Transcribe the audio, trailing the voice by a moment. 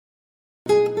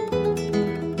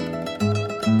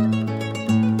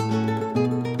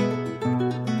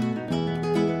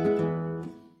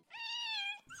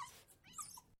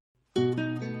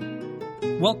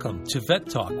Welcome to Vet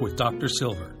Talk with Dr.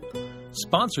 Silver,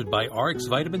 sponsored by RX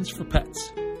Vitamins for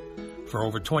Pets. For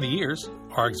over 20 years,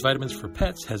 RX Vitamins for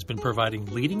Pets has been providing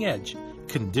leading-edge,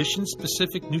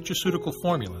 condition-specific nutraceutical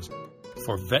formulas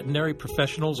for veterinary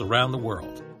professionals around the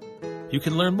world. You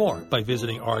can learn more by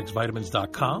visiting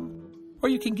rxvitamins.com, or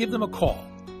you can give them a call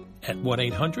at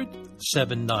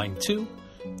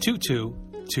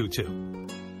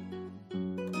 1-800-792-2222.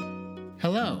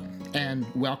 Hello, and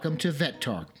welcome to Vet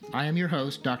Talk. I am your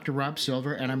host, Dr. Rob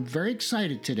Silver, and I'm very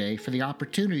excited today for the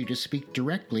opportunity to speak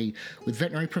directly with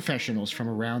veterinary professionals from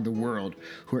around the world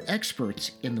who are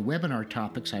experts in the webinar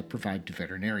topics I provide to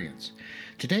veterinarians.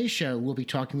 Today's show, we'll be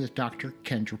talking with Dr.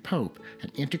 Kendra Pope,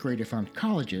 an integrative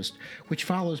oncologist, which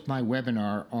follows my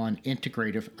webinar on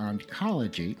integrative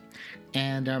oncology.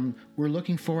 And we're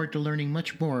looking forward to learning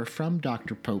much more from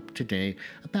Dr. Pope today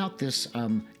about this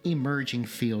emerging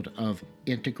field of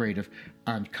integrative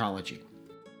oncology.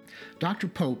 Dr.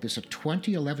 Pope is a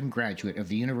 2011 graduate of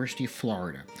the University of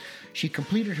Florida. She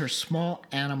completed her small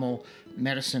animal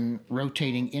medicine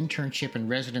rotating internship and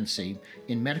residency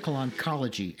in medical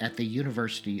oncology at the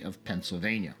University of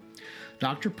Pennsylvania.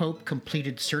 Dr. Pope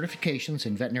completed certifications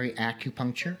in veterinary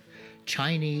acupuncture,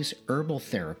 Chinese herbal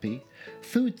therapy,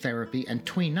 food therapy, and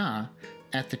Tui Na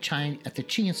at the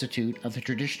Qi Institute of the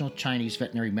Traditional Chinese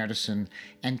Veterinary Medicine,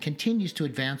 and continues to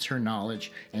advance her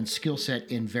knowledge and skill set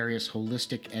in various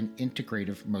holistic and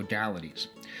integrative modalities.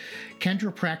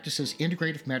 Kendra practices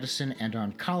integrative medicine and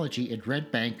oncology at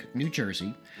Red Bank, New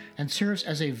Jersey, and serves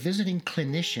as a visiting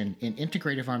clinician in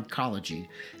integrative oncology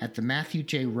at the Matthew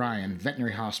J. Ryan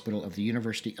Veterinary Hospital of the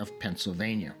University of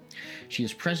Pennsylvania. She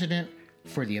is president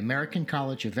for the American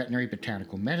College of Veterinary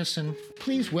Botanical Medicine.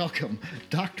 Please welcome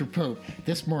Dr. Pope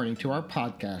this morning to our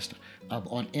podcast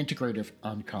on integrative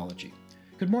oncology.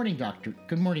 Good morning, Dr.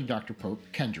 Pope.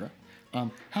 Kendra,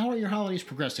 how are your holidays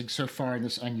progressing so far in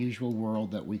this unusual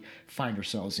world that we find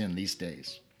ourselves in these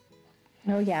days?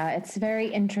 Oh, yeah, it's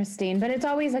very interesting, but it's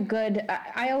always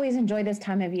I always enjoy this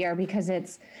time of year because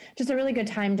it's just a really good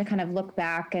time to kind of look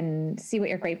back and see what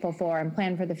you're grateful for and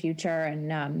plan for the future.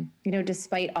 And,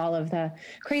 despite all of the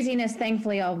craziness,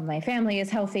 thankfully, all of my family is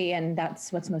healthy, and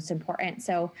that's what's most important.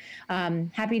 So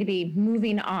happy to be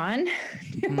moving on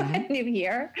to a new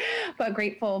year, but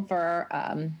grateful for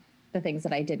the things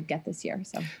that I did get this year.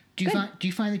 So do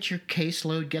you find that your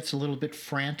caseload gets a little bit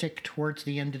frantic towards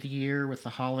the end of the year with the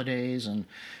holidays and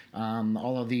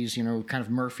all of these, kind of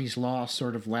Murphy's Law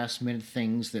sort of last minute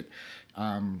things that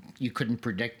you couldn't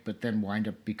predict, but then wind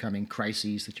up becoming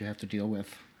crises that you have to deal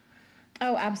with?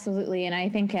 Oh, absolutely. And I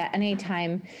think at any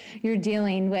time you're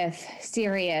dealing with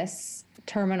serious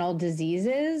terminal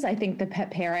diseases, I think the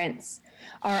pet parents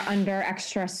are under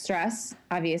extra stress,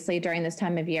 obviously, during this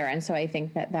time of year. And so I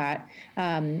think that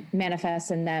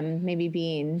manifests in them maybe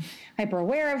being hyper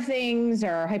aware of things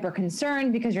or hyper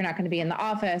concerned because you're not going to be in the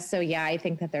office. So yeah, I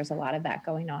think that there's a lot of that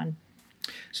going on.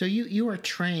 So you are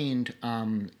trained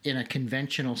in a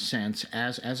conventional sense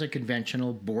as a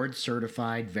conventional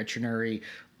board-certified veterinary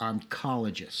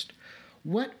oncologist.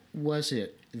 What was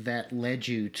it that led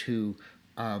you to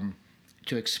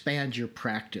expand your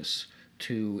practice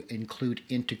to include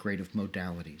integrative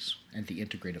modalities and the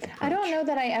integrative approach? I don't know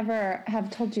that I ever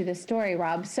have told you this story,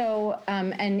 Rob. So,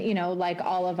 like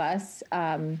all of us,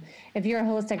 if you're a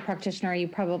holistic practitioner, you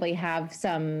probably have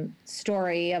some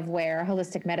story of where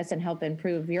holistic medicine helped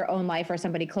improve your own life or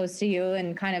somebody close to you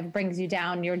and kind of brings you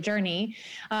down your journey.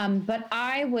 But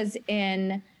I was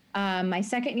in my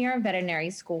second year of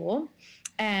veterinary school,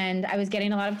 and I was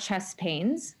getting a lot of chest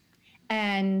pains.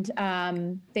 And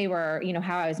they were,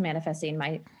 how I was manifesting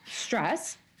my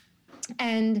stress.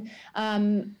 And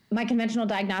my conventional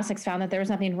diagnostics found that there was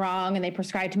nothing wrong, and they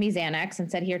prescribed to me Xanax and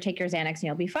said, here, take your Xanax and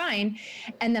you'll be fine.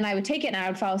 And then I would take it and I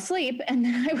would fall asleep, and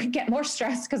then I would get more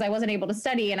stressed because I wasn't able to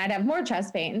study, and I'd have more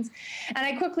chest pains. And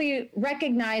I quickly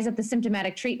recognized that the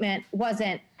symptomatic treatment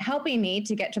wasn't helping me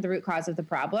to get to the root cause of the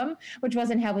problem, which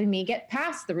wasn't helping me get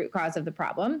past the root cause of the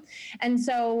problem. And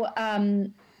so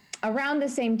around the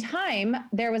same time,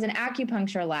 there was an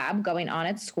acupuncture lab going on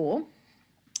at school,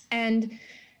 and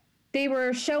they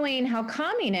were showing how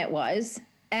calming it was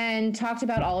and talked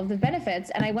about all of the benefits.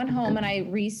 And I went home and I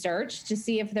researched to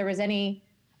see if there was any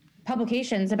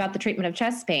publications about the treatment of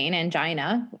chest pain,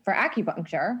 angina for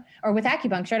acupuncture or with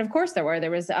acupuncture. And of course there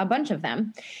was a bunch of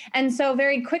them. And so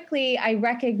very quickly I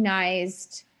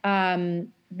recognized the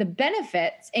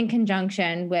benefits in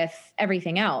conjunction with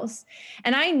everything else.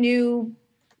 And I knew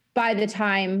by the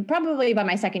time, probably by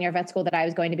my second year of vet school, that I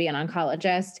was going to be an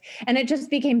oncologist. And it just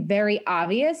became very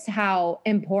obvious how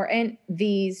important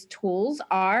these tools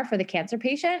are for the cancer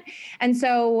patient. And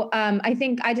so I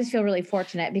think I just feel really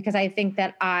fortunate because I think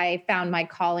that I found my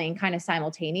calling kind of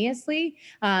simultaneously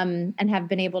and have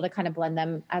been able to kind of blend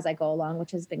them as I go along,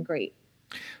 which has been great.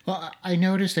 Well, I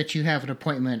noticed that you have an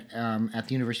appointment at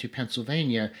the University of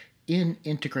Pennsylvania in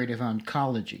integrative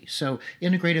oncology. So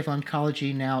integrative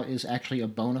oncology now is actually a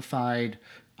bona fide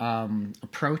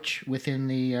approach within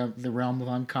the realm of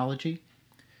oncology?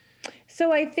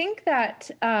 So I think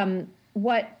that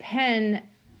what Penn,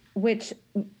 which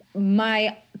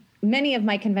many of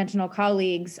my conventional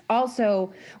colleagues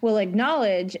also will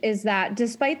acknowledge, is that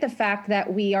despite the fact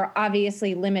that we are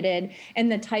obviously limited in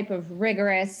the type of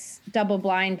rigorous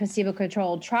double-blind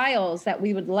placebo-controlled trials that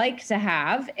we would like to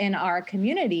have in our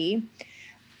community,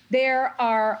 there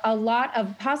are a lot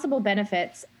of possible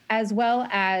benefits as well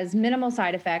as minimal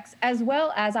side effects, as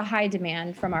well as a high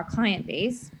demand from our client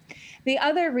base. The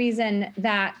other reason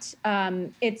that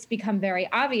it's become very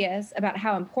obvious about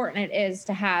how important it is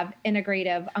to have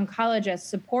integrative oncologists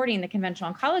supporting the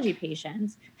conventional oncology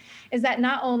patients is that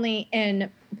not only in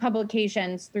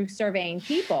publications through surveying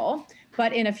people,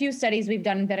 but in a few studies we've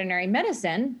done in veterinary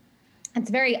medicine, it's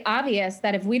very obvious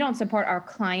that if we don't support our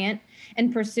client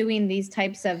in pursuing these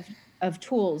types of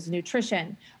tools,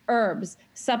 nutrition, herbs,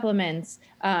 supplements,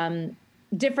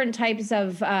 different types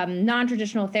of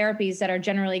non-traditional therapies that are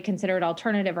generally considered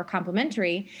alternative or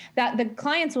complementary, that the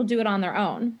clients will do it on their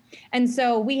own. And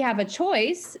so we have a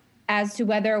choice as to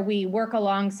whether we work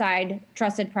alongside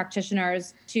trusted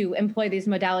practitioners to employ these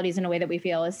modalities in a way that we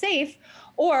feel is safe,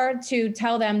 or to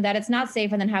tell them that it's not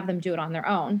safe and then have them do it on their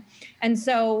own. And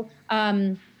so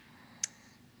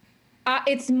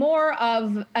it's more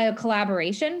of a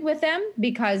collaboration with them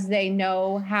because they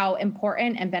know how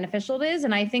important and beneficial it is.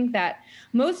 And I think that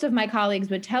most of my colleagues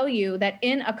would tell you that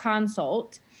in a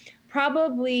consult,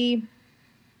 probably,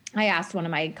 I asked one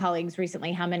of my colleagues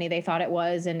recently how many they thought it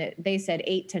was, and they said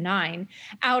 8 to 9.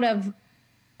 Out of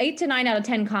 9 out of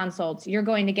 10 consults, you're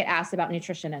going to get asked about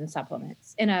nutrition and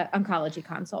supplements in an oncology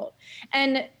consult.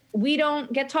 And we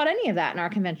don't get taught any of that in our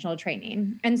conventional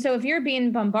training. And so if you're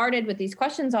being bombarded with these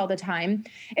questions all the time,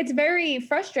 it's very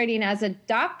frustrating as a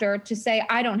doctor to say,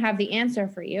 I don't have the answer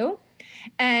for you.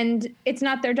 And it's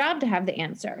not their job to have the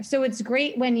answer. So it's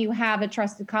great when you have a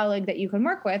trusted colleague that you can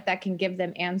work with that can give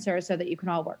them answers so that you can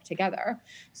all work together.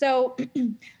 So,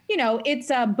 it's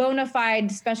a bona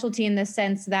fide specialty in the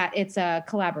sense that it's a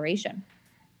collaboration.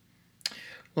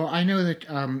 Well, I know that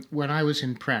when I was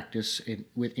in practice in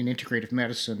integrative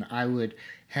medicine, I would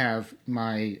have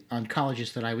my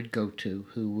oncologist that I would go to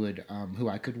who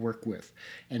I could work with.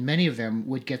 And many of them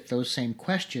would get those same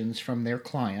questions from their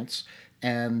clients,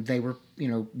 and they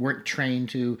weren't trained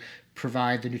to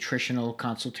provide the nutritional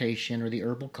consultation or the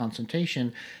herbal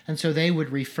consultation, and so they would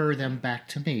refer them back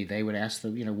to me. They would ask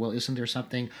them, well, isn't there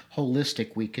something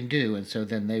holistic we can do? And so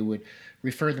then they would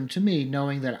refer them to me,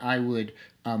 knowing that I would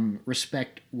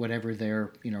respect whatever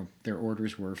their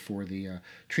orders were for the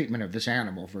treatment of this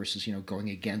animal versus, going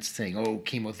against saying, oh,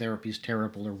 chemotherapy is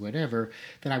terrible or whatever,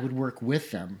 that I would work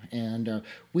with them. And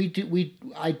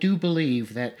I do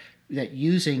believe that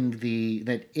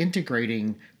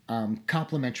integrating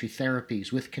complementary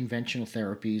therapies with conventional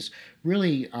therapies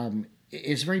really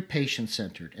is very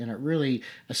patient-centered, and it really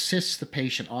assists the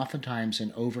patient oftentimes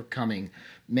in overcoming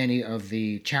many of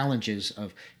the challenges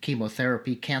of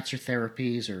chemotherapy, cancer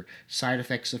therapies, or side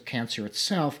effects of cancer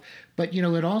itself. But,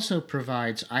 it also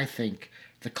provides, I think,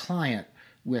 the client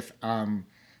with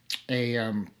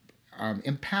empowerment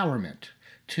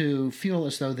to feel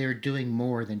as though they're doing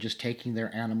more than just taking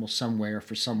their animal somewhere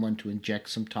for someone to inject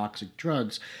some toxic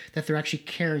drugs, that they're actually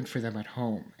caring for them at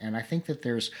home. And I think that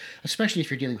there's, especially if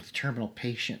you're dealing with a terminal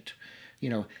patient,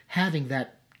 having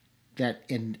that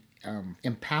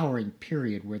empowering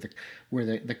period where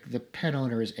the pet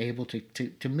owner is able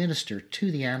to minister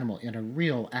to the animal in a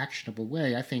real actionable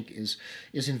way, I think is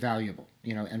invaluable.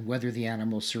 And whether the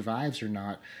animal survives or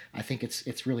not, I think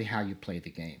it's really how you play the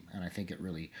game. And I think it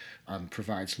really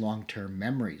provides long-term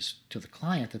memories to the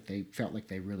client that they felt like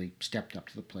they really stepped up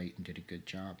to the plate and did a good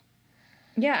job.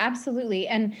 Yeah, absolutely.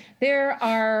 And there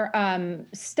are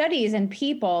studies in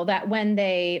people that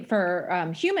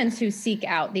for humans who seek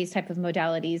out these type of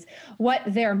modalities, what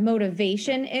their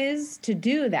motivation is to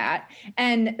do that.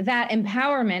 And that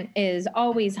empowerment is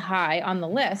always high on the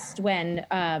list when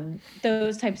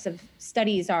those types of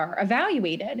studies are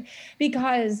evaluated,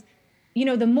 because,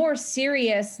 the more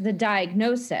serious the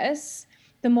diagnosis,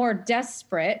 the more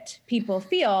desperate people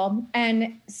feel.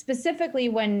 And specifically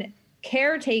when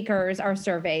caretakers are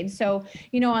surveyed. So,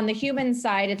 on the human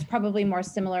side, it's probably more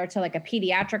similar to like a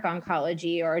pediatric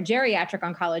oncology or a geriatric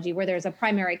oncology, where there's a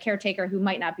primary caretaker who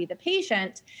might not be the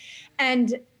patient.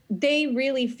 And they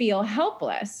really feel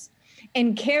helpless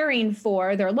in caring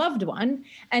for their loved one.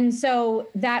 And so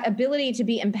that ability to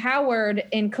be empowered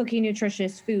in cooking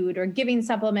nutritious food or giving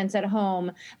supplements at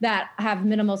home that have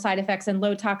minimal side effects and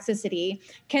low toxicity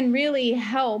can really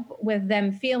help with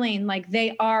them feeling like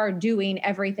they are doing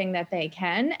everything that they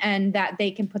can, and that they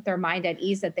can put their mind at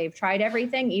ease that they've tried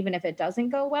everything, even if it doesn't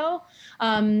go well.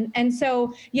 And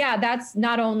so, that's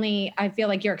not only, I feel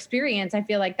like, your experience, I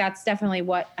feel like that's definitely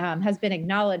what has been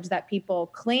acknowledged, that people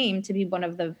claim to be one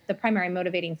of the primary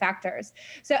motivating factors.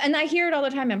 So, and I hear it all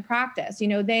the time in practice,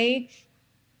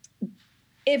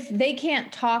 if they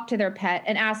can't talk to their pet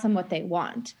and ask them what they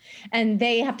want, and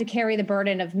they have to carry the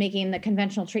burden of making the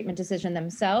conventional treatment decision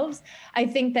themselves, I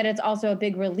think that it's also a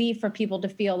big relief for people to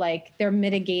feel like they're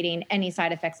mitigating any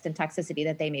side effects and toxicity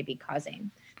that they may be causing.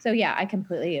 So I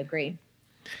completely agree.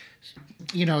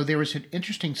 There was an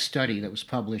interesting study that was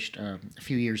published a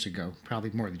few years ago, probably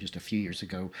more than just a few years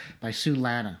ago, by Sue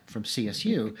Lana from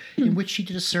CSU, in which she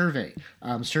did a survey,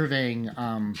 surveying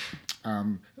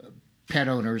pet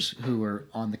owners who were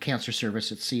on the cancer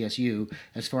service at CSU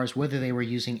as far as whether they were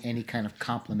using any kind of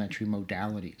complementary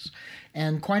modalities.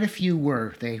 And quite a few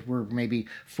were. They were maybe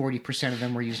 40% of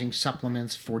them were using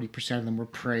supplements, 40% of them were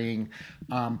praying.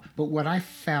 But what I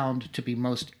found to be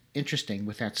most interesting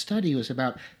with that study was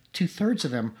about 2/3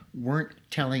 of them weren't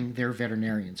telling their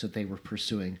veterinarians that they were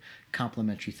pursuing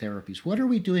complementary therapies. What are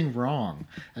we doing wrong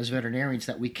as veterinarians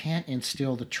that we can't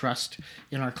instill the trust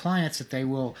in our clients that they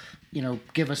will,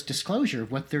 give us disclosure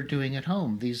of what they're doing at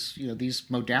home? These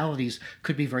modalities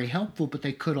could be very helpful, but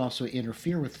they could also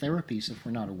interfere with therapies if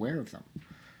we're not aware of them.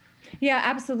 Yeah,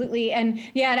 absolutely. And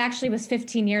it actually was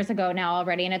 15 years ago now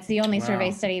already. And it's the only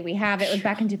survey study we have. It was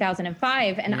back in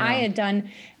 2005. And I had done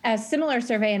a similar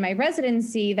survey in my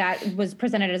residency that was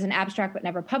presented as an abstract but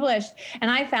never published.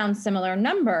 And I found similar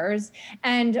numbers.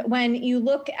 And when you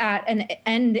look at,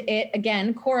 and it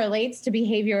again correlates to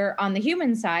behavior on the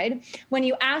human side, when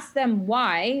you ask them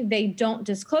why they don't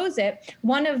disclose it,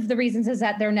 one of the reasons is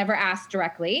that they're never asked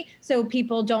directly. So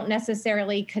people don't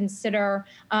necessarily consider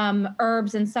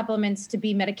herbs and supplements to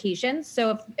be medications.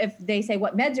 So if they say,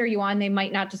 what meds are you on? They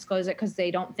might not disclose it because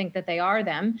they don't think that they are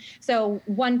them. So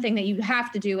one thing that you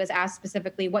have to do is ask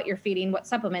specifically what you're feeding, what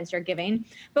supplements you're giving.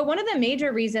 But one of the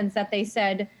major reasons that they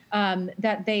said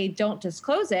that they don't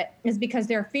disclose it is because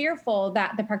they're fearful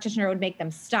that the practitioner would make them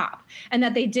stop, and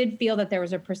that they did feel that there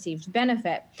was a perceived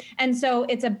benefit. And so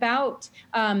it's about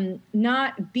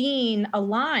not being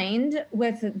aligned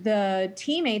with the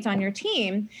teammates on your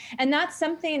team. And that's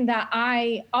something that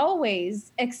I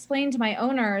always explain to my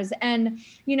owners. And,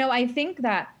 I think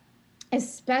that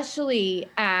especially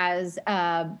as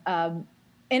a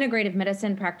integrative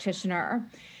medicine practitioner,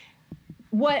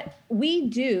 what we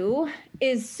do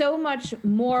is so much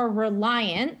more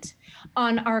reliant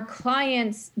on our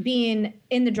clients being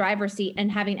in the driver's seat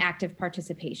and having active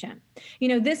participation.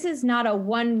 This is not a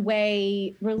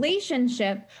one-way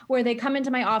relationship where they come into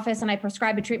my office and I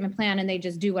prescribe a treatment plan and they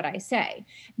just do what I say.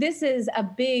 This is a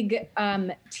big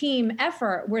team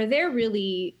effort where they're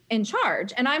really in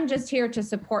charge, and I'm just here to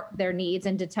support their needs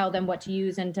and to tell them what to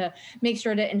use and to make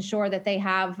sure to ensure that they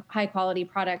have high quality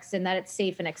products and that it's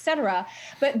safe and et cetera.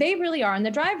 But they really are in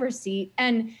the driver's seat.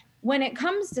 And when it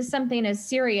comes to something as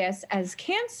serious as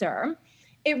cancer,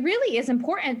 it really is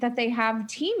important that they have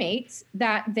teammates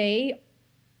that they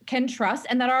can trust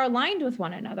and that are aligned with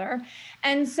one another.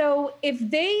 And so if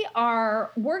they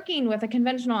are working with a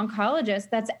conventional oncologist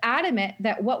that's adamant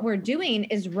that what we're doing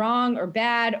is wrong or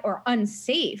bad or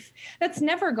unsafe, that's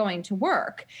never going to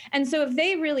work. And so if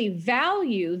they really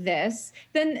value this,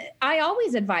 then I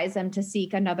always advise them to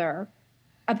seek another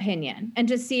opinion and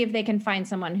to see if they can find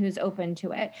someone who's open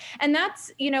to it. And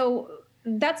that's,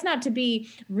 that's not to be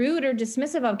rude or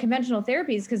dismissive of conventional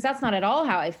therapies, because that's not at all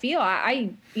how I feel.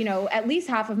 I at least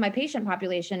half of my patient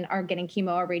population are getting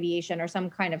chemo or radiation or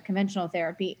some kind of conventional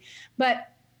therapy. But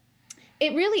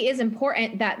it really is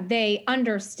important that they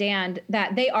understand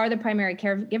that they are the primary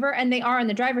caregiver and they are in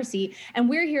the driver's seat, and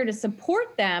we're here to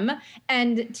support them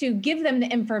and to give them the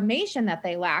information that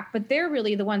they lack, but they're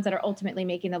really the ones that are ultimately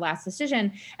making the last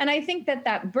decision. And I think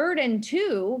that burden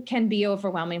too can be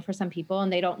overwhelming for some people,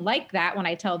 and they don't like that when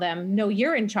I tell them, no,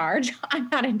 you're in charge, I'm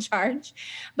not in charge.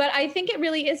 But I think it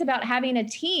really is about having a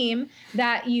team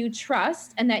that you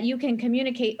trust and that you can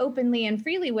communicate openly and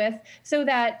freely with, so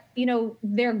that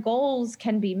their goals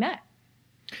can be met.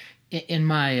 In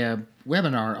my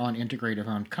webinar on integrative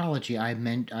oncology,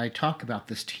 I talk about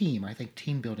this team. I think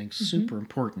team building is super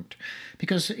important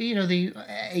because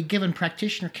a given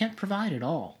practitioner can't provide it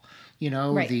all.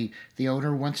 Right. The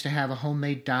owner wants to have a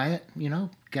homemade diet.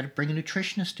 Got to bring a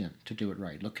nutritionist in to do it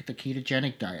right. Look at the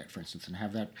ketogenic diet, for instance, and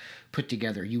have that put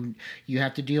together. You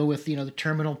have to deal with the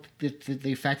terminal,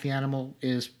 the fact the animal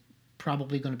is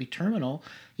probably going to be terminal.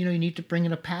 You need to bring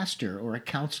in a pastor or a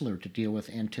counselor to deal with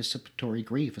anticipatory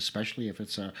grief, especially if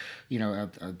it's an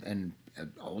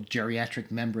old geriatric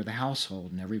member of the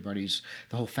household and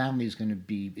the whole family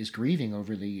is grieving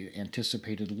over the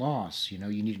anticipated loss. You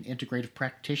need an integrative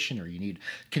practitioner. You need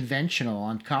conventional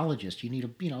oncologists. You need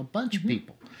a bunch of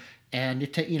people. And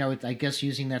I guess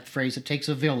using that phrase, it takes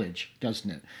a village,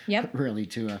 doesn't it? Yep. Really,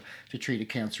 to treat a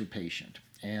cancer patient.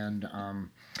 And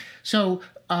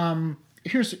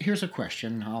here's a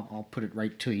question. I'll put it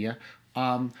right to you.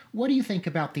 What do you think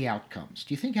about the outcomes?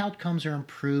 Do you think outcomes are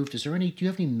improved? Do you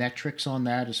have any metrics on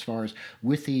that as far as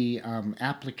with the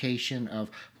application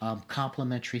of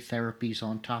complementary therapies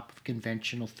on top of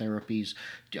conventional therapies?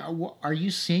 Are you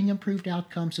seeing improved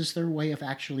outcomes? Is there a way of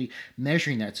actually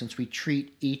measuring that? Since we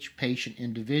treat each patient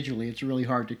individually, it's really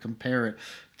hard to compare it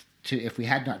to if we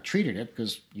had not treated it,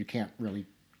 because you can't really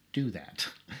do that.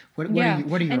 What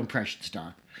are your impressions,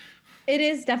 Doc? It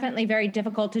is definitely very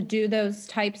difficult to do those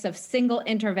types of single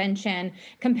intervention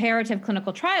comparative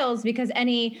clinical trials, because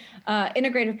any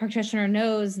integrative practitioner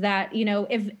knows that,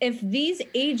 if these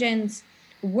agents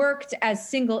worked as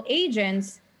single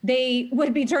agents, they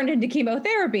would be turned into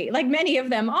chemotherapy, like many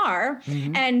of them are,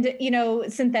 and,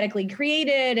 synthetically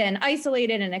created and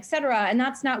isolated and et cetera. And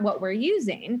that's not what we're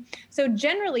using. So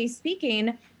generally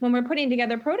speaking, when we're putting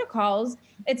together protocols,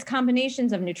 it's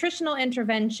combinations of nutritional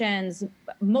interventions,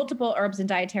 multiple herbs and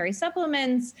dietary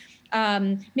supplements,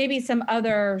 maybe some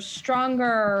other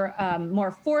stronger, more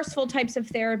forceful types of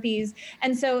therapies.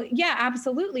 And so, yeah,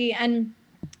 absolutely. And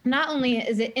not only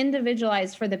is it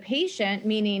individualized for the patient,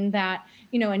 meaning that,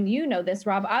 and this,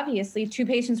 Rob, obviously, two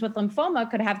patients with lymphoma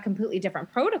could have completely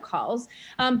different protocols,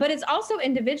 but it's also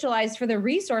individualized for the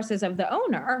resources of the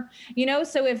owner,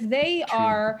 so if they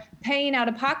are paying out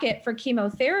of pocket for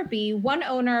chemotherapy, one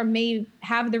owner may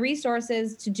have the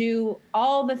resources to do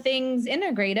all the things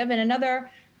integrative, and another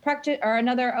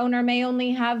owner may only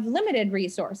have limited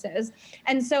resources.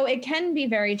 And so it can be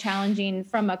very challenging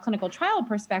from a clinical trial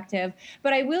perspective.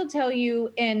 But I will tell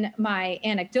you, in my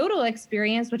anecdotal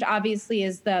experience, which obviously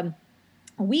is the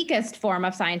weakest form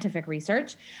of scientific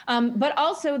research, but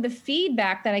also the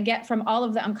feedback that I get from all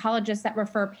of the oncologists that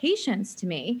refer patients to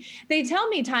me, they tell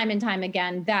me time and time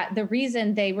again that the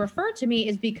reason they refer to me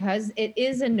is because it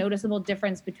is a noticeable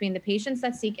difference between the patients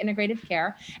that seek integrative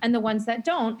care and the ones that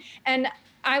don't. And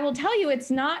I will tell you, it's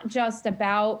not just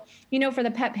about, for the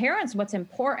pet parents, what's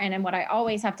important and what I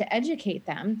always have to educate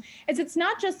them is it's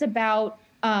not just about,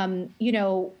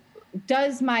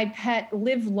 does my pet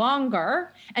live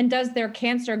longer and does their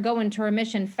cancer go into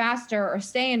remission faster or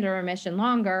stay into remission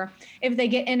longer if they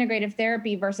get integrative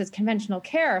therapy versus conventional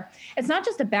care? It's not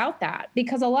just about that,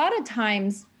 because a lot of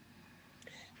times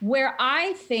where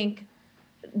I think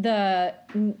the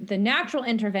natural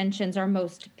interventions are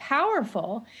most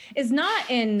powerful is not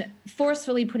in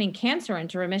forcefully putting cancer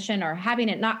into remission or having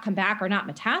it not come back or not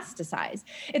metastasize.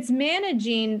 It's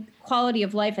managing quality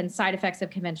of life and side effects of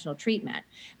conventional treatment.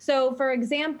 So, for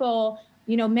example,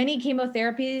 many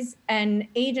chemotherapies and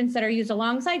agents that are used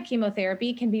alongside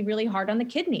chemotherapy can be really hard on the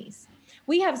kidneys.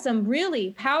 We have some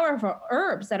really powerful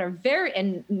herbs that are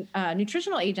and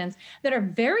nutritional agents that are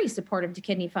very supportive to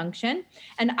kidney function.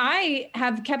 And I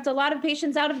have kept a lot of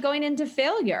patients out of going into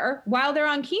failure while they're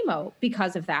on chemo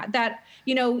because of that.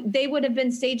 They would have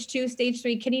been stage 2, stage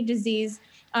 3 kidney disease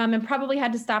and probably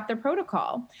had to stop their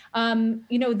protocol.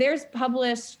 There's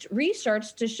published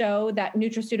research to show that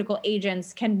nutraceutical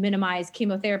agents can minimize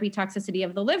chemotherapy toxicity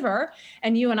of the liver.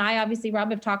 And you and I, obviously,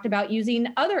 Rob, have talked about using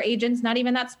other agents, not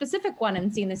even that specific one,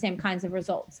 and seeing the same kinds of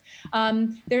results.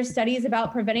 There's studies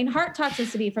about preventing heart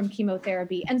toxicity from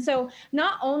chemotherapy. And so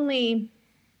not only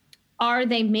are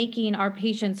they making our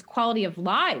patients' quality of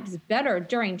lives better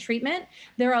during treatment,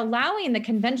 they're allowing the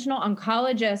conventional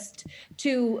oncologist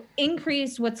to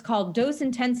increase what's called dose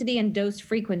intensity and dose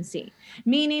frequency,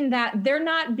 meaning that they're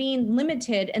not being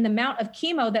limited in the amount of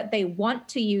chemo that they want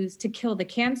to use to kill the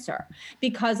cancer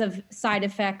because of side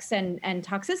effects and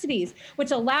toxicities,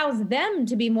 which allows them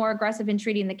to be more aggressive in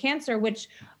treating the cancer, which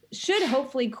should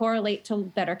hopefully correlate to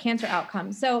better cancer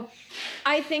outcomes. So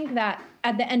I think that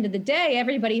at the end of the day,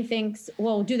 everybody thinks,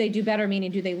 well, do they do better?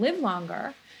 Meaning, do they live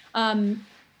longer?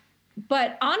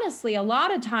 But honestly, a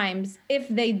lot of times, if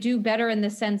they do better in the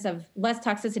sense of less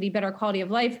toxicity, better quality of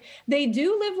life, they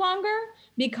do live longer,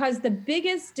 because the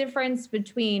biggest difference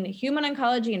between human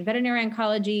oncology and veterinary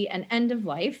oncology and end of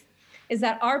life is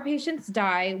that our patients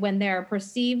die when their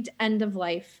perceived end of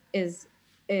life is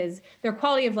their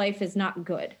quality of life is not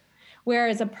good.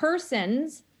 Whereas a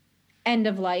person's end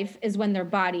of life is when their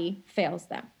body fails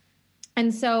them.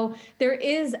 And so there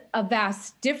is a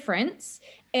vast difference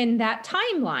in that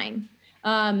timeline.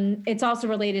 It's also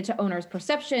related to owners'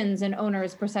 perceptions and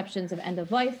owners' perceptions of end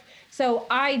of life. So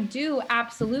I do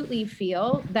absolutely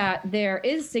feel that there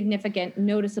is significant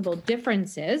noticeable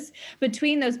differences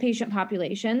between those patient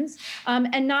populations,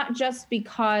 and not just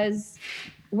because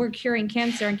we're curing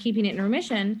cancer and keeping it in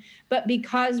remission, but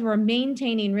because we're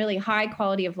maintaining really high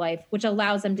quality of life, which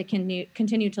allows them to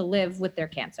continue to live with their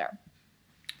cancer.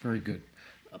 Very good.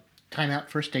 Time out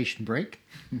for a station break.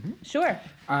 Mm-hmm. Sure.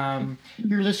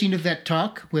 You're listening to Vet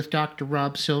Talk with Dr.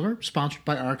 Rob Silver, sponsored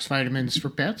by RX Vitamins for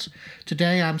Pets.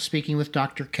 Today I'm speaking with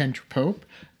Dr. Kendra Pope,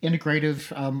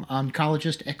 integrative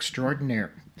oncologist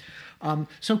extraordinaire.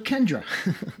 So Kendra,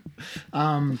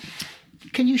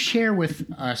 can you share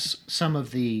with us some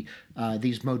of these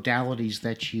modalities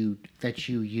that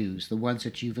you use, the ones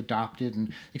that you've adopted,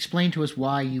 and explain to us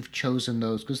why you've chosen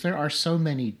those? Because there are so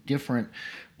many different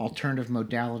alternative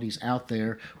modalities out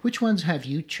there. Which ones have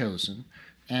you chosen,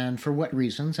 and for what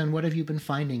reasons, and what have you been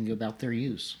finding about their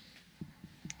use?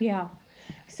 Yeah.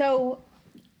 So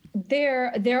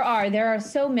there are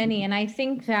so many, and I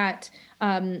think that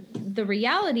the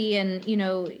reality, and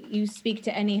you speak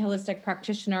to any holistic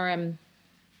practitioner, and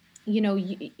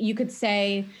you could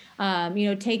say,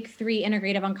 take 3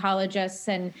 integrative oncologists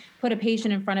and put a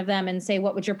patient in front of them and say,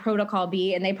 what would your protocol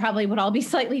be? And they probably would all be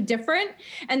slightly different.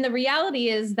 And the reality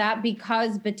is that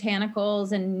because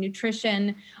botanicals and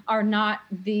nutrition are not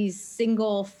these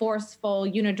single,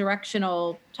 forceful,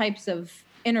 unidirectional types of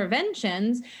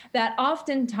interventions, that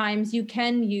oftentimes you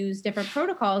can use different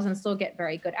protocols and still get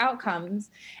very good outcomes.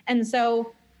 And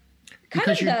so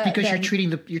because you're treating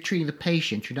the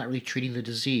patient, you're not really treating the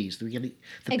disease.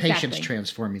 The patient's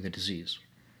transforming the disease.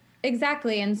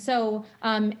 Exactly. And so,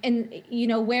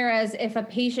 whereas if a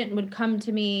patient would come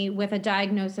to me with a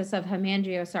diagnosis of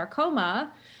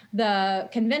hemangiosarcoma, the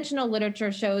conventional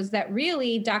literature shows that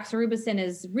really doxorubicin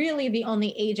is really the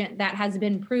only agent that has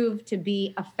been proved to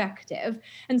be effective.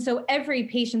 And so every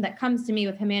patient that comes to me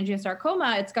with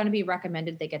hemangiosarcoma, it's going to be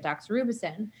recommended they get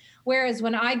doxorubicin. Whereas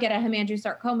when I get a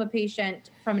hemangiosarcoma patient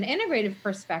from an integrative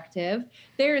perspective,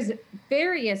 there's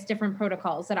various different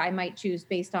protocols that I might choose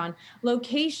based on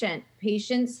location,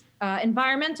 patient's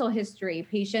environmental history,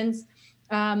 patient's,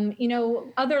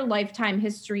 other lifetime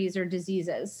histories or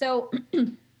diseases. So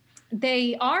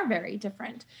they are very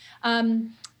different.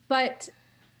 But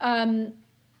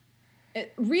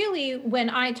really, when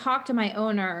I talk to my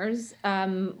owners,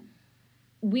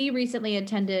 we recently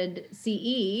attended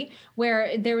CE,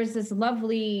 where there was this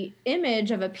lovely image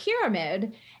of a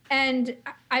pyramid. And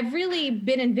I've really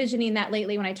been envisioning that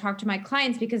lately when I talk to my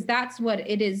clients, because that's what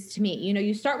it is to me.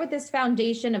 You start with this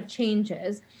foundation of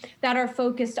changes that are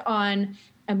focused on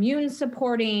immune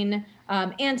supporting,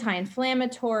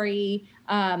 anti-inflammatory,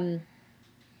 and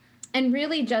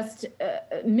really just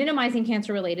minimizing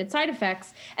cancer-related side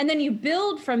effects. And then you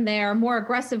build from there more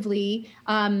aggressively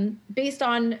based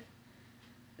on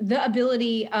the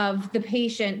ability of the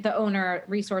patient, the owner,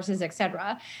 resources, et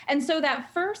cetera. And so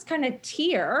that first kind of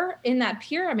tier in that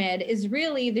pyramid is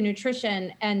really the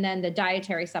nutrition, and then the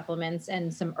dietary supplements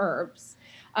and some herbs,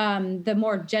 the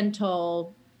more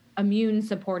gentle immune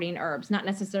supporting herbs, not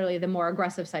necessarily the more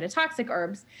aggressive cytotoxic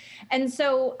herbs. And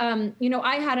so,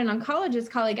 I had an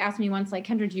oncologist colleague ask me once, like,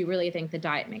 Kendra, do you really think the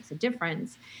diet makes a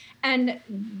difference? And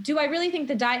do I really think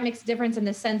the diet makes a difference in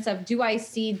the sense of, do I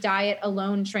see diet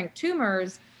alone shrink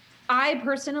tumors? I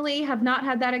personally have not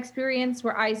had that experience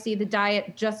where I see the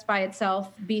diet just by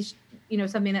itself be,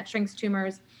 something that shrinks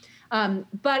tumors.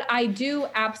 But I do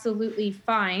absolutely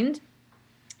find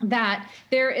that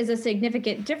there is a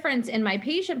significant difference in my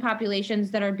patient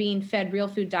populations that are being fed real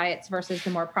food diets versus the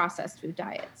more processed food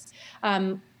diets.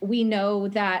 We know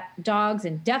that dogs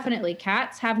and definitely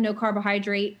cats have no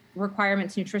carbohydrate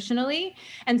requirements nutritionally.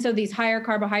 And so these higher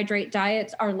carbohydrate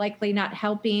diets are likely not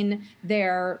helping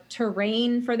their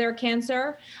terrain for their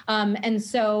cancer. And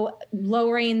so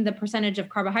lowering the percentage of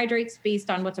carbohydrates based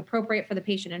on what's appropriate for the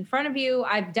patient in front of you,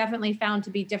 I've definitely found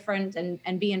to be different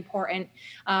and be important,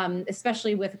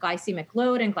 especially with glycemic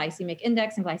load and glycemic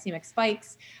index and glycemic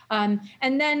spikes. And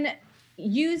then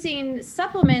using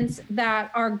supplements that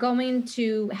are going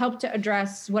to help to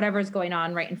address whatever's going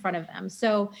on right in front of them.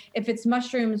 So if it's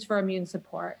mushrooms for immune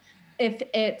support, if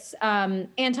it's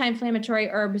anti-inflammatory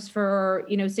herbs for,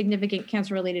 significant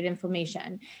cancer-related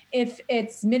inflammation, if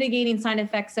it's mitigating side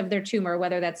effects of their tumor,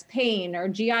 whether that's pain or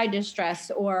GI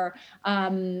distress or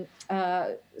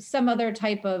some other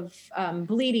type of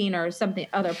bleeding or something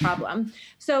other problem.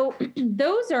 So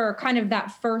those are kind of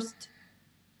that first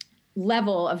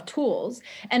level of tools,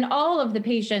 and all of the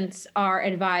patients are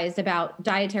advised about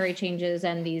dietary changes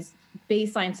and these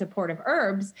baseline supportive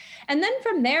herbs. And then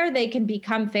from there, they can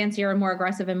become fancier and more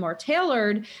aggressive and more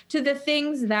tailored to the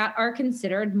things that are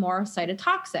considered more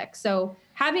cytotoxic. So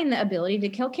having the ability to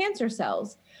kill cancer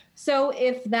cells. So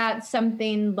if that's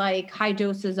something like high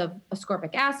doses of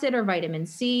ascorbic acid or vitamin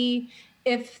C,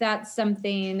 if that's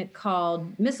something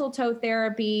called mistletoe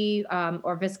therapy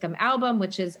or Viscum album,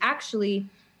 which is actually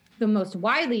the most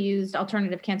widely used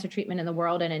alternative cancer treatment in the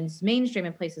world and is mainstream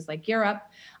in places like Europe,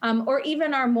 or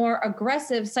even our more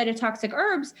aggressive cytotoxic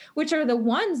herbs, which are the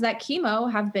ones that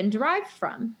chemo have been derived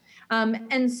from.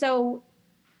 And so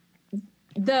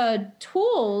the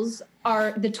tools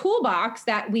are the toolbox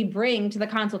that we bring to the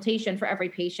consultation for every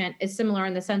patient is similar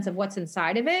in the sense of what's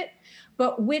inside of it,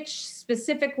 but which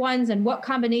specific ones and what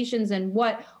combinations and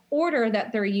what order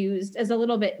that they're used is a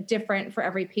little bit different for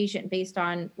every patient based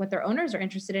on what their owners are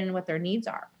interested in and what their needs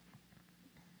are.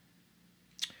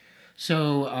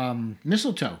 So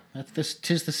mistletoe,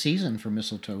 tis the season for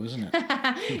mistletoe, isn't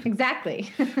it?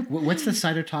 Exactly. What's the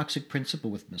cytotoxic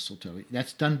principle with mistletoe?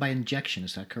 That's done by injection,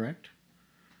 is that correct?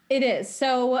 It is.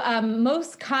 So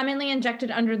most commonly injected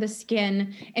under the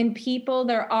skin. In people,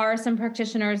 there are some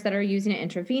practitioners that are using it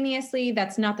intravenously.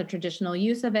 That's not the traditional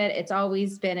use of it. It's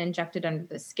always been injected under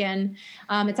the skin.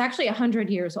 It's actually 100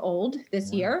 years old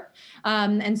this year.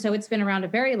 And so it's been around a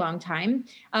very long time.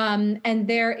 And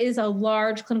there is a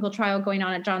large clinical trial going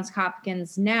on at Johns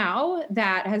Hopkins now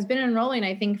that has been enrolling,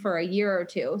 I think, for a year or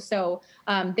two. So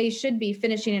they should be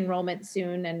finishing enrollment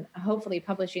soon and hopefully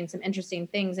publishing some interesting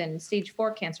things in stage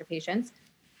 4 cancer patients.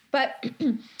 But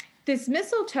this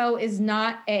mistletoe is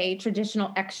not a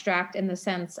traditional extract in the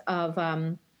sense of,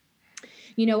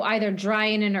 either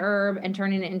drying an herb and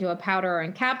turning it into a powder or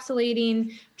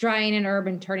encapsulating, drying an herb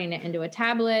and turning it into a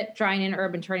tablet, drying an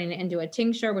herb and turning it into a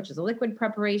tincture, which is a liquid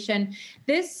preparation.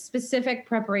 This specific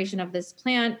preparation of this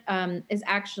plant is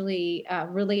actually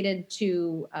related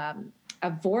to a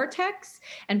vortex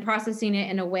and processing it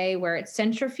in a way where it's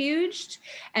centrifuged.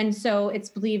 And so it's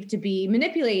believed to be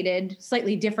manipulated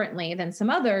slightly differently than some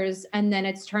others. And then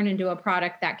it's turned into a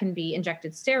product that can be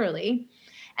injected sterilely.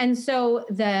 And so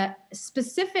the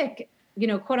specific,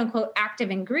 quote unquote,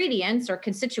 active ingredients or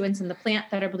constituents in the plant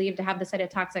that are believed to have the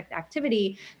cytotoxic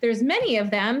activity, there's many of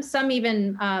them, some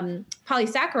even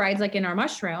polysaccharides like in our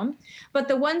mushroom, but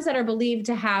the ones that are believed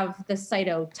to have the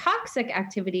cytotoxic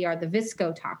activity are the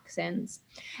viscotoxins.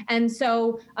 And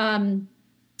so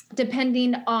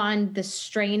depending on the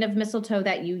strain of mistletoe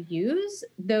that you use,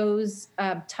 those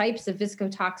types of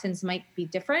viscotoxins might be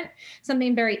different.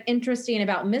 Something very interesting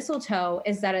about mistletoe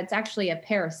is that it's actually a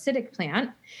parasitic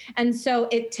plant. And so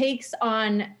it takes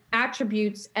on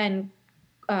attributes and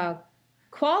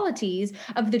qualities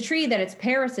of the tree that it's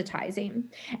parasitizing.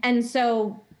 And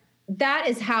so that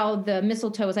is how the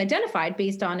mistletoe is identified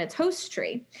based on its host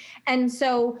tree. And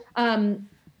so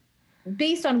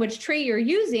based on which tree you're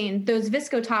using, those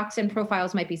viscotoxin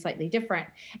profiles might be slightly different.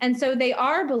 And so they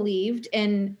are believed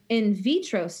in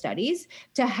vitro studies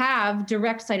to have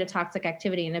direct cytotoxic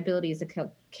activity and abilities to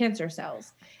kill cancer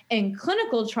cells. In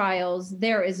clinical trials,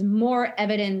 there is more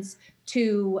evidence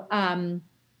to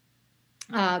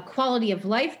quality of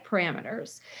life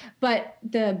parameters. But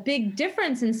the big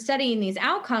difference in studying these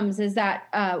outcomes is that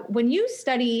when you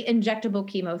study injectable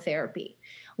chemotherapy,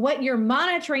 what you're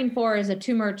monitoring for is a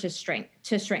tumor to shrink,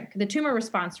 the tumor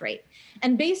response rate.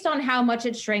 And based on how much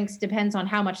it shrinks depends on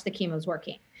how much the chemo is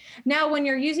working. Now, when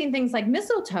you're using things like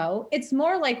mistletoe, it's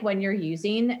more like when you're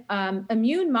using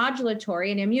immune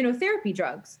modulatory and immunotherapy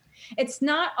drugs. It's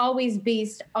not always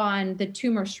based on the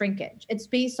tumor shrinkage. It's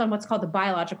based on what's called the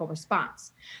biological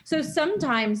response. So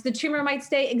sometimes the tumor might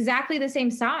stay exactly the same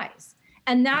size,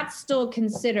 and that's still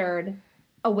considered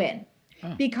a win.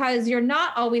 Because you're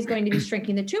not always going to be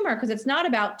shrinking the tumor, because it's not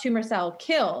about tumor cell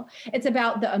kill. It's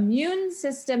about the immune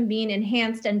system being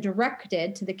enhanced and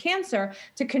directed to the cancer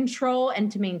to control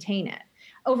and to maintain it.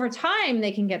 Over time,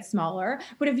 they can get smaller.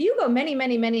 But if you go many,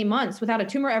 many, many months without a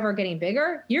tumor ever getting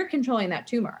bigger, you're controlling that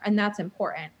tumor. And that's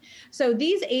important. So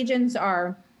these agents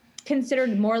are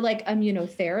considered more like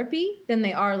immunotherapy than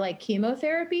they are like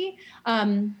chemotherapy.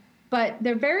 But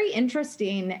they're very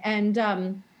interesting.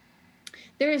 And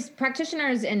there's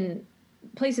practitioners in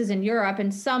places in Europe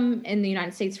and some in the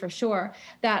United States for sure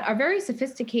that are very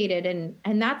sophisticated,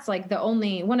 and that's like the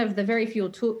only one of the very few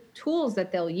tools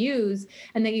that they'll use,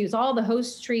 and they use all the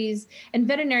host trees. In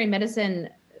veterinary medicine,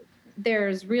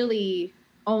 there's really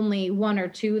only one or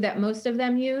two that most of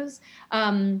them use,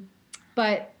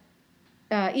 but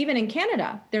even in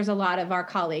Canada, there's a lot of our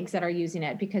colleagues that are using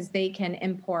it because they can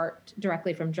import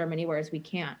directly from Germany, whereas we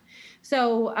can't.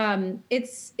 So it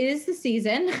is the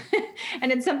season,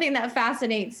 and it's something that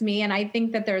fascinates me. And I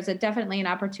think that there's definitely an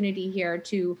opportunity here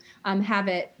to have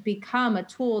it become a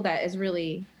tool that is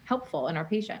really helpful in our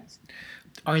patients.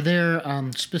 Are there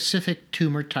specific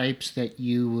tumor types that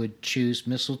you would choose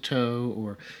mistletoe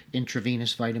or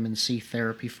intravenous vitamin C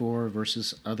therapy for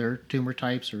versus other tumor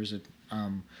types, or is it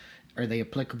are they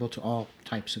applicable to all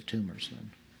types of tumors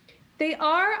then? They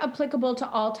are applicable to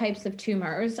all types of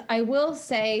tumors. I will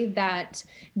say that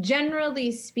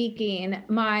generally speaking,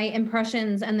 my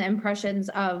impressions and the impressions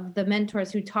of the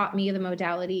mentors who taught me the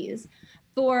modalities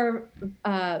for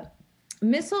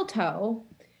mistletoe,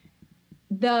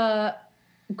 the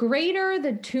greater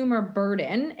the tumor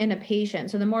burden in a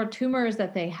patient, so the more tumors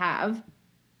that they have,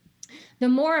 the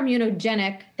more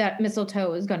immunogenic that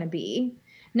mistletoe is going to be.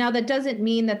 Now, that doesn't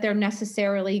mean that they're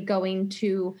necessarily going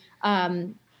to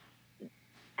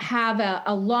have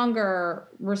a longer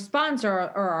response or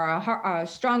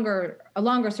a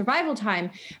longer survival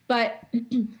time, but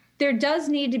there does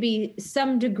need to be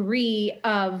some degree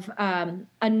of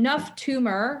enough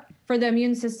tumor for the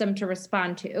immune system to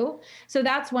respond to. So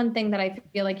that's one thing that I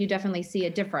feel like you definitely see a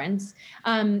difference.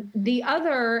 The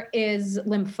other is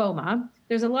lymphoma.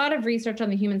 There's a lot of research on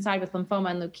the human side with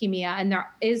lymphoma and leukemia, and there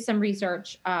is some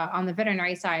research on the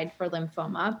veterinary side for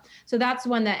lymphoma. So that's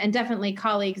one that, and definitely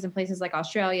colleagues in places like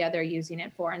Australia, they're using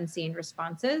it for and seeing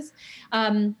responses.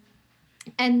 And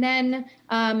then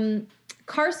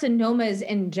carcinomas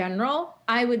in general,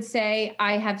 I would say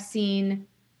I have seen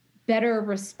better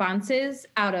responses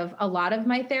out of a lot of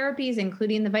my therapies,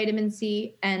 including the vitamin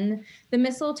C and the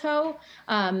mistletoe.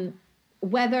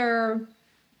 Whether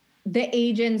the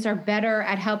agents are better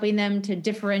at helping them to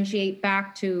differentiate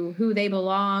back to who they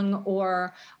belong,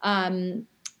 or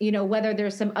whether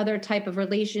there's some other type of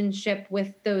relationship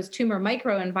with those tumor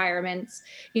microenvironments.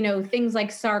 Things like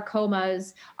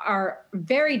sarcomas are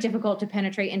very difficult to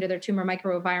penetrate into their tumor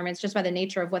microenvironments just by the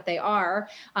nature of what they are.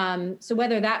 So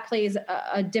whether that plays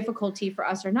a difficulty for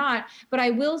us or not, but I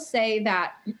will say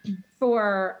that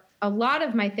for a lot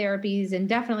of my therapies, and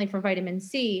definitely for vitamin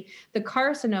C, the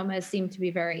carcinomas seem to be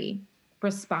very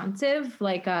responsive.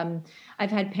 Like I've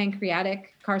had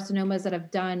pancreatic carcinomas that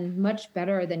have done much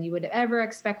better than you would ever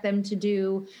expect them to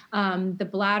do. The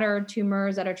bladder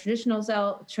tumors that are transitional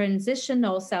cell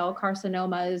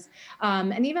carcinomas,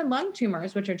 and even lung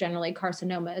tumors, which are generally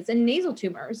carcinomas, and nasal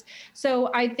tumors. So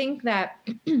I think that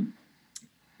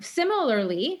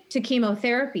similarly to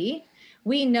chemotherapy,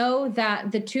 we know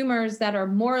that the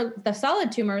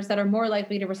solid tumors that are more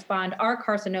likely to respond are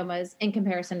carcinomas in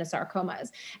comparison to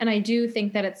sarcomas. And I do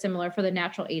think that it's similar for the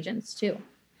natural agents too.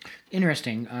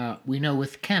 Interesting. We know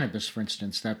with cannabis, for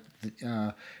instance, that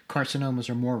carcinomas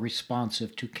are more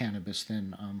responsive to cannabis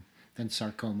than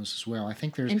sarcomas as well. I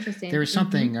think there is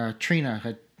something Trina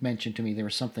had mentioned to me. There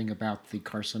was something about the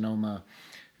carcinoma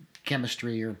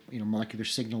chemistry or molecular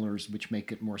signalers which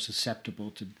make it more susceptible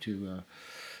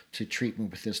to treatment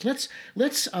with this.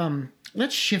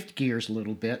 Let's shift gears a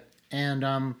little bit, and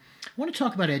I want to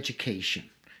talk about education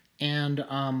and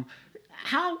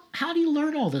how do you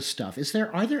learn all this stuff?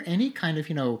 Are there any kind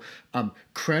of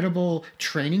credible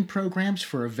training programs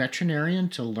for a veterinarian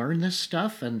to learn this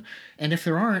stuff? And if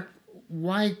there aren't,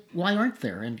 why aren't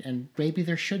there? And maybe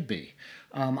there should be.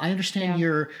 I understand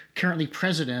you're currently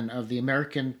president of the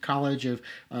American College of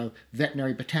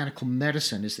Veterinary Botanical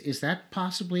Medicine. Is that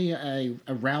possibly a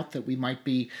route that we might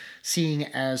be seeing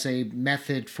as a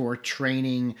method for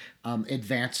training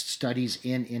advanced studies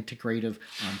in integrative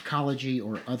oncology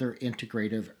or other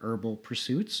integrative herbal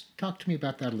pursuits? Talk to me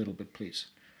about that a little bit, please.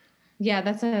 Yeah,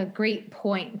 that's a great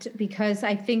point, because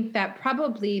I think that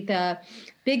probably the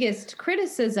biggest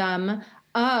criticism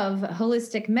of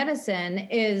holistic medicine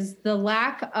is the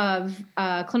lack of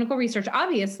clinical research.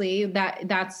 Obviously,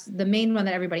 that's the main one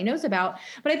that everybody knows about.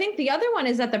 But I think the other one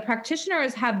is that the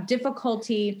practitioners have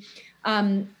difficulty,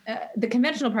 the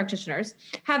conventional practitioners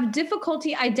have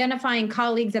difficulty identifying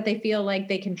colleagues that they feel like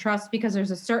they can trust because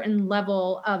there's a certain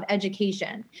level of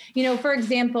education. For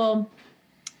example,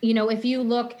 if you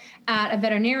look at a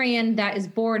veterinarian that is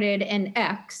boarded in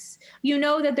X,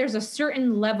 that there's a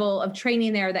certain level of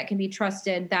training there that can be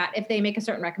trusted, that if they make a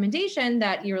certain recommendation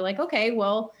that you're like, okay,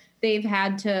 well, they've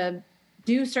had to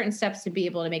do certain steps to be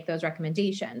able to make those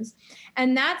recommendations.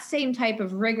 And that same type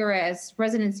of rigorous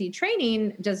residency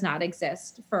training does not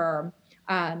exist for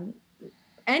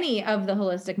any of the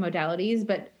holistic modalities,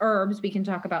 but herbs we can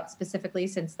talk about specifically,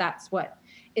 since that's what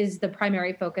is the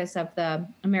primary focus of the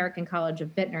American College of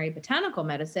Veterinary Botanical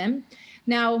Medicine.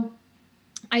 Now,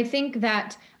 I think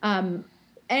that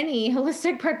any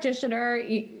holistic practitioner,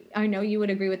 I know you would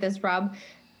agree with this, Rob,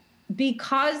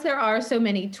 because there are so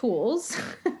many tools,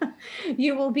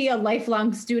 you will be a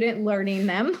lifelong student learning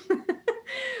them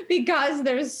because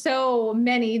there's so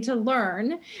many to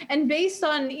learn. And based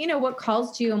on, what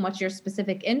calls to you and what's your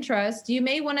specific interest, you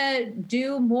may want to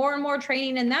do more and more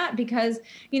training in that because,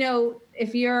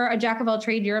 if you're a jack of all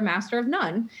trades, you're a master of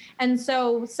none. And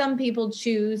so some people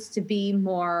choose to be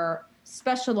more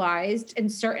specialized in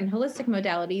certain holistic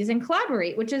modalities and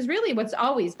collaborate, which is really what's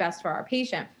always best for our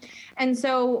patient. And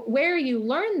so where you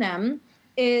learn them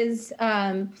is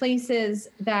places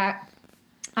that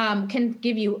can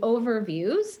give you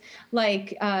overviews,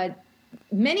 like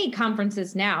many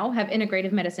conferences now have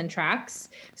integrative medicine tracks.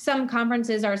 Some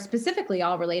conferences are specifically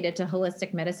all related to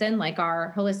holistic medicine, like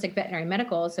our Holistic Veterinary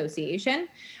Medical Association.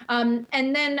 And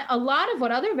then a lot of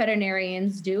what other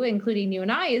veterinarians do, including you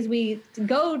and I, is we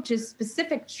go to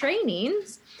specific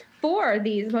trainings for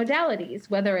these modalities,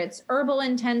 whether it's herbal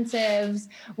intensives,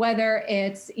 whether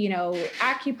it's,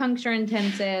 acupuncture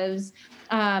intensives.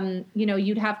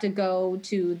 You'd have to go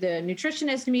to the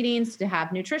nutritionist meetings to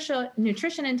have nutrition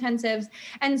intensives.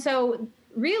 And so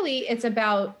really it's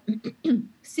about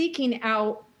seeking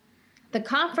out the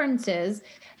conferences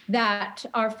that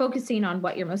are focusing on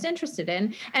what you're most interested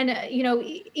in. And,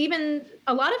 even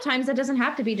a lot of times that doesn't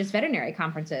have to be just veterinary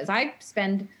conferences. I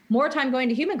spend more time going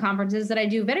to human conferences than I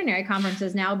do veterinary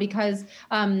conferences now because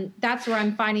that's where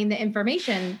I'm finding the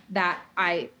information that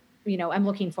I'm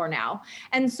looking for now.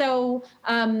 And so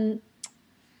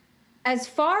as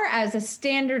far as a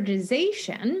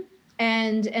standardization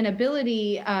and an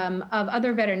ability of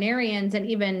other veterinarians and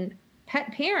even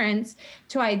pet parents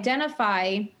to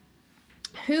identify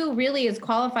who really is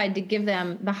qualified to give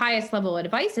them the highest level of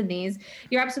advice in these,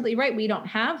 you're absolutely right. We don't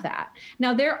have that.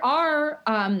 Now, there are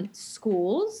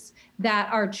schools that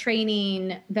are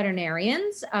training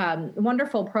veterinarians,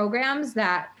 wonderful programs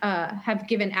that have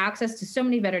given access to so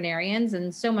many veterinarians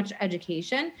and so much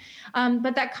education.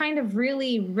 But that kind of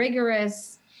really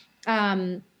rigorous,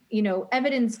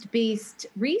 evidence-based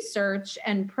research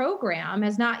and program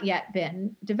has not yet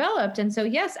been developed. And so,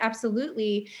 yes,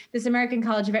 absolutely, this American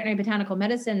College of Veterinary Botanical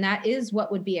Medicine, that is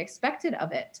what would be expected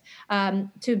of it,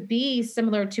 to be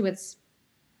similar to its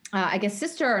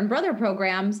sister and brother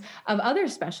programs of other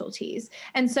specialties.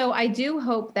 And so I do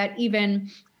hope that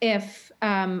even if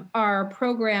our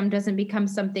program doesn't become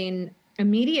something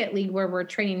immediately where we're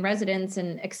training residents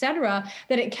and et cetera,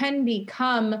 that it can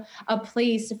become a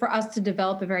place for us to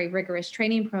develop a very rigorous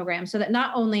training program so that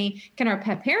not only can our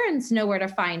pet parents know where to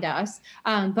find us,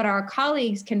 but our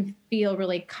colleagues can feel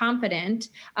really confident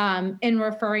in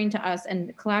referring to us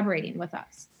and collaborating with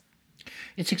us.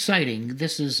 It's exciting.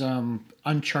 This is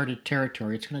uncharted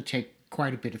territory. It's going to take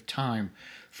quite a bit of time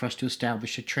for us to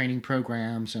establish the training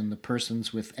programs and the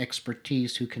persons with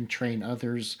expertise who can train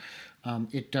others.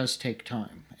 It does take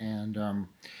time, and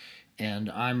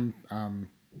I'm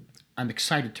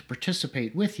excited to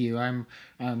participate with you. I'm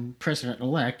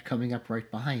president-elect, coming up right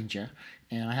behind you,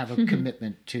 and I have a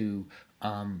commitment to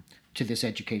this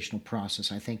educational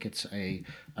process. I think it's a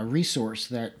resource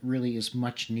that really is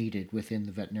much needed within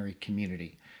the veterinary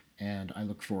community, and I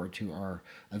look forward to our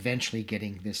eventually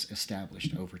getting this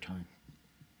established over time.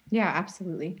 Yeah,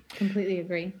 absolutely. Completely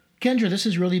agree. Kendra, this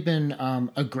has really been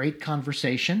a great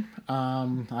conversation.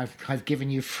 I've given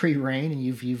you free rein, and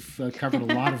you've covered a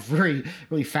lot of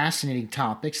really fascinating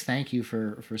topics. Thank you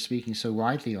for speaking so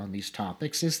widely on these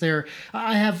topics.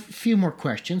 I have a few more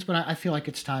questions, but I feel like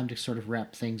it's time to sort of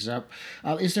wrap things up.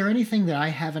 Is there anything that I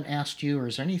haven't asked you, or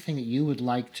is there anything that you would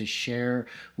like to share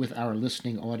with our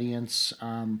listening audience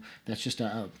that's just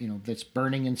that's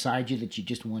burning inside you that you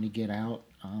just want to get out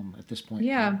at this point?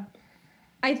 Yeah.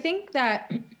 I think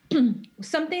that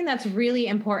something that's really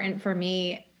important for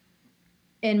me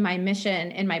in my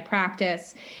mission, in my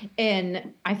practice,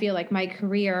 in, I feel like, my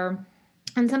career,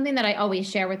 and something that I always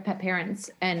share with pet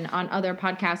parents and on other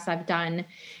podcasts I've done,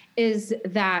 is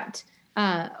that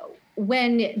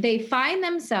when they find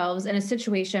themselves in a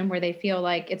situation where they feel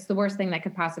like it's the worst thing that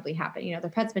could possibly happen, their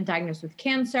pet's been diagnosed with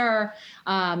cancer,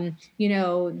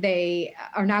 they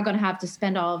are now going to have to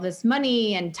spend all of this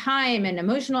money and time and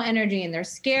emotional energy, and they're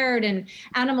scared. And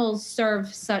animals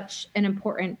serve such an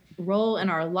important role in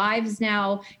our lives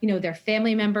now. They're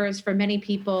family members for many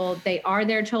people. They are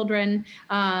their children,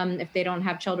 if they don't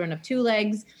have children of two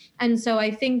legs. And so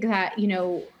I think that,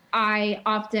 I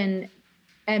often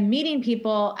am meeting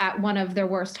people at one of their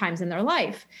worst times in their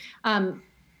life.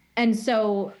 And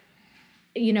so,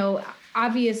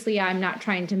 obviously I'm not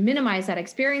trying to minimize that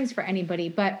experience for anybody,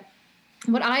 but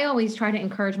what I always try to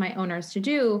encourage my owners to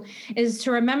do is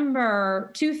to remember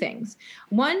two things.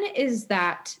 One is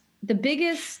that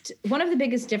one of the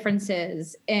biggest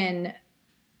differences in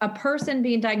a person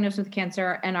being diagnosed with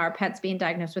cancer and our pets being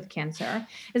diagnosed with cancer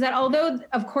is that although,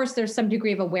 of course, there's some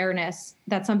degree of awareness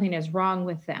that something is wrong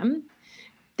with them,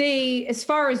 they, as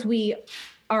far as we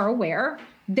are aware,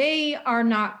 they are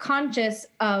not conscious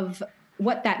of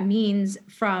what that means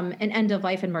from an end of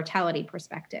life and mortality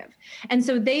perspective. And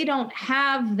so they don't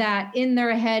have that in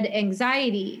their head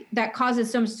anxiety that causes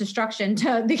so much destruction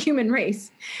to the human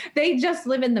race. They just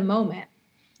live in the moment,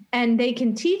 and they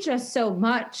can teach us so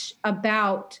much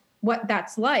about what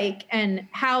that's like and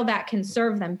how that can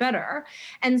serve them better.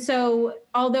 And so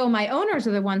although my owners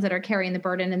are the ones that are carrying the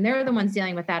burden and they're the ones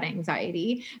dealing with that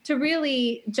anxiety, to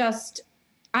really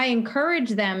I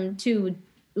encourage them to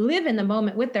live in the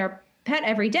moment with their pet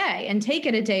every day and take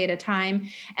it a day at a time,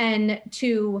 and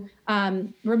to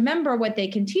remember what they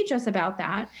can teach us about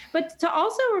that, but to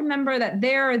also remember that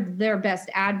they're their best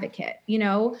advocate.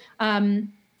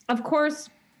 Of course,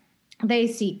 they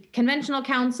seek conventional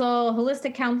counsel,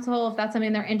 holistic counsel, if that's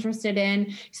something they're interested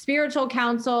in, spiritual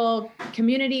counsel,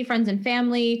 community, friends and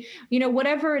family,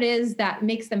 whatever it is that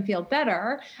makes them feel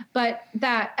better. But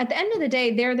that at the end of the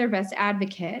day, they're their best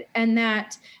advocate. And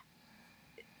that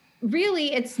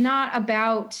really it's not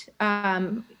about,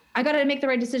 I got to make the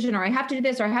right decision, or I have to do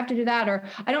this, or I have to do that, or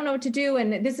I don't know what to do,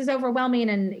 and this is overwhelming,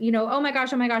 and, oh my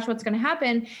gosh, what's going to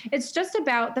happen? It's just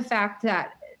about the fact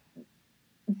that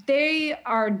they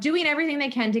are doing everything they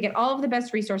can to get all of the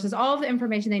best resources, all of the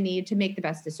information they need to make the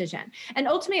best decision. And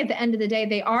ultimately, at the end of the day,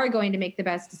 they are going to make the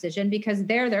best decision because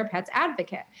they're their pet's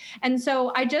advocate. And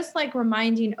so I just like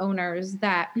reminding owners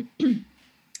that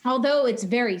although it's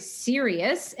very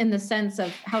serious in the sense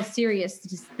of how serious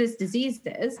this disease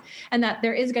is, and that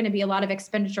there is going to be a lot of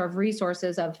expenditure of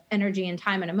resources, of energy and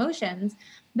time and emotions,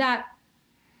 that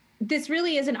this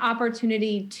really is an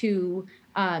opportunity to,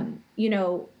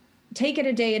 take it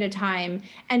a day at a time,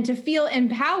 and to feel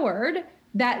empowered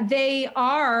that they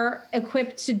are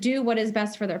equipped to do what is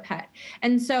best for their pet.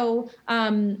 And so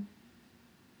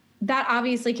that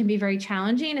obviously can be very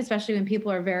challenging, especially when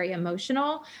people are very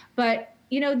emotional. But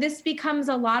this becomes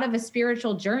a lot of a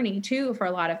spiritual journey too for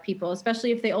a lot of people,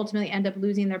 especially if they ultimately end up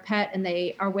losing their pet and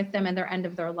they are with them in their end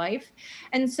of their life.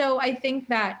 And so I think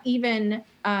that even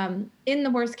in the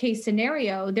worst case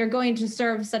scenario, they're going to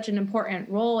serve such an important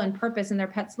role and purpose in their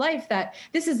pet's life that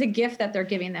this is a gift that they're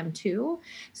giving them too.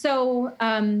 So,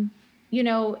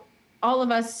 all of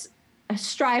us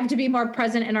strive to be more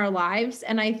present in our lives.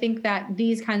 And I think that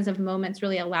these kinds of moments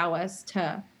really allow us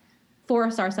to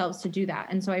force ourselves to do that.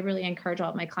 And so I really encourage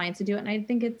all of my clients to do it. And I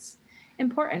think it's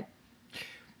important.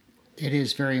 It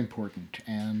is very important.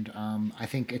 And I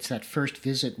think it's that first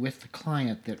visit with the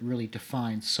client that really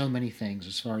defines so many things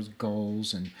as far as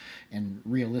goals and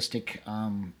realistic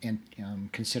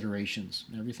considerations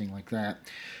and everything like that.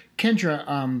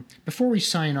 Kendra, before we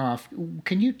sign off,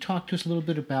 can you talk to us a little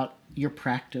bit about your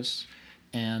practice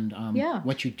and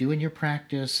what you do in your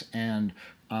practice, and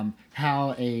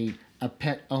how a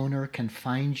pet owner can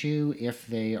find you if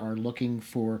they are looking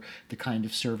for the kind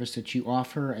of service that you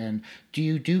offer? And do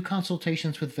you do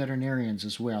consultations with veterinarians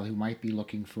as well who might be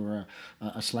looking for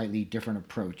a slightly different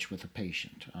approach with a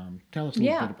patient? Tell us a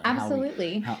little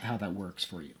bit about how that works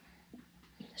for you.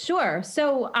 Sure.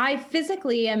 So I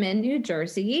physically am in New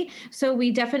Jersey. So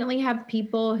we definitely have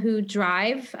people who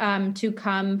drive to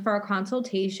come for a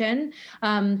consultation.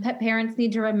 Pet parents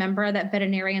need to remember that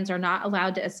veterinarians are not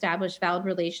allowed to establish valid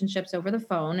relationships over the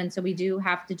phone. And so we do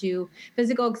have to do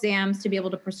physical exams to be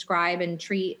able to prescribe and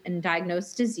treat and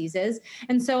diagnose diseases.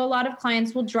 And so a lot of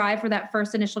clients will drive for that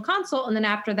first initial consult. And then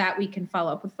after that, we can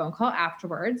follow up with phone call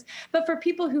afterwards. But for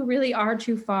people who really are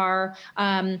too far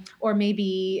or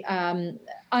maybe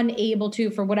unable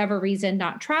to, for whatever reason,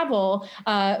 not travel,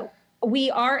 we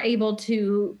are able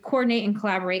to coordinate and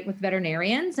collaborate with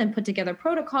veterinarians and put together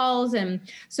protocols and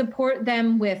support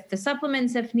them with the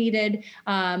supplements if needed,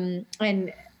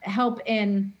 and help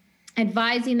in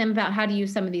advising them about how to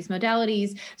use some of these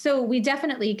modalities. So we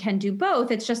definitely can do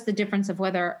both. It's just the difference of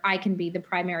whether I can be the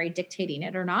primary dictating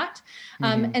it or not.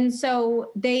 And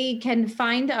so they can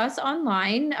find us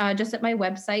online, just at my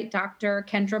website,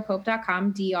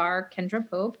 drkendrapope.com, Dr. Kendra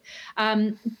Pope.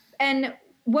 And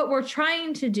what we're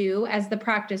trying to do as the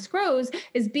practice grows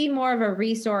is be more of a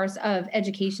resource of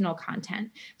educational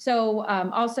content. So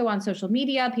also on social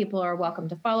media, people are welcome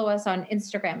to follow us on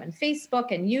Instagram and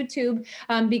Facebook and YouTube,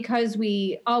 because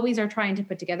we always are trying to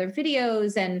put together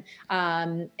videos and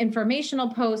informational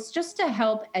posts just to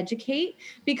help educate.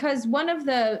 Because one of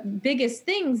the biggest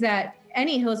things that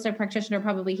any holistic practitioner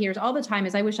probably hears all the time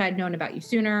is, I wish I had known about you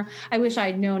sooner. I wish I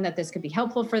had known that this could be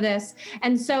helpful for this.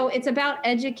 And so it's about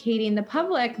educating the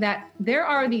public that there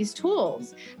are these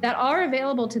tools that are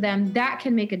available to them that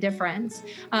can make a difference.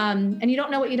 And you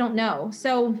don't know what you don't know.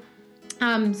 So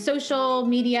social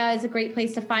media is a great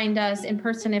place to find us, in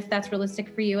person if that's realistic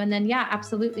for you. And then, yeah,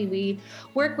 absolutely. We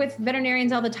work with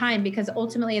veterinarians all the time, because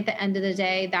ultimately at the end of the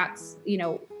day, that's,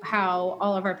 how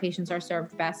all of our patients are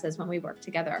served best, is when we work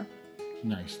together.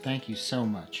 Nice. Thank you so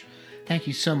much. Thank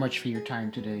you so much for your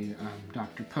time today,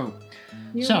 Dr. Pope.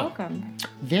 You're welcome.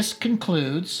 This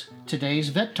concludes today's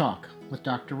Vet Talk with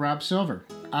Dr. Rob Silver.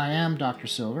 I am Dr.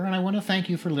 Silver, and I want to thank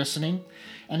you for listening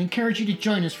and encourage you to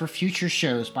join us for future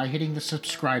shows by hitting the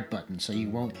subscribe button so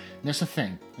you won't miss a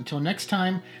thing. Until next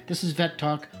time, this is Vet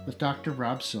Talk with Dr.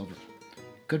 Rob Silver.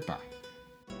 Goodbye.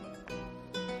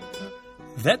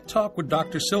 Vet Talk with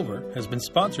Dr. Silver has been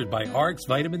sponsored by RX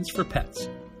Vitamins for Pets.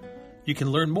 You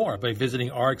can learn more by visiting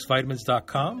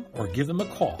rxvitamins.com or give them a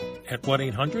call at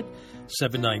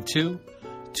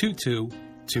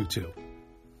 1-800-792-2222.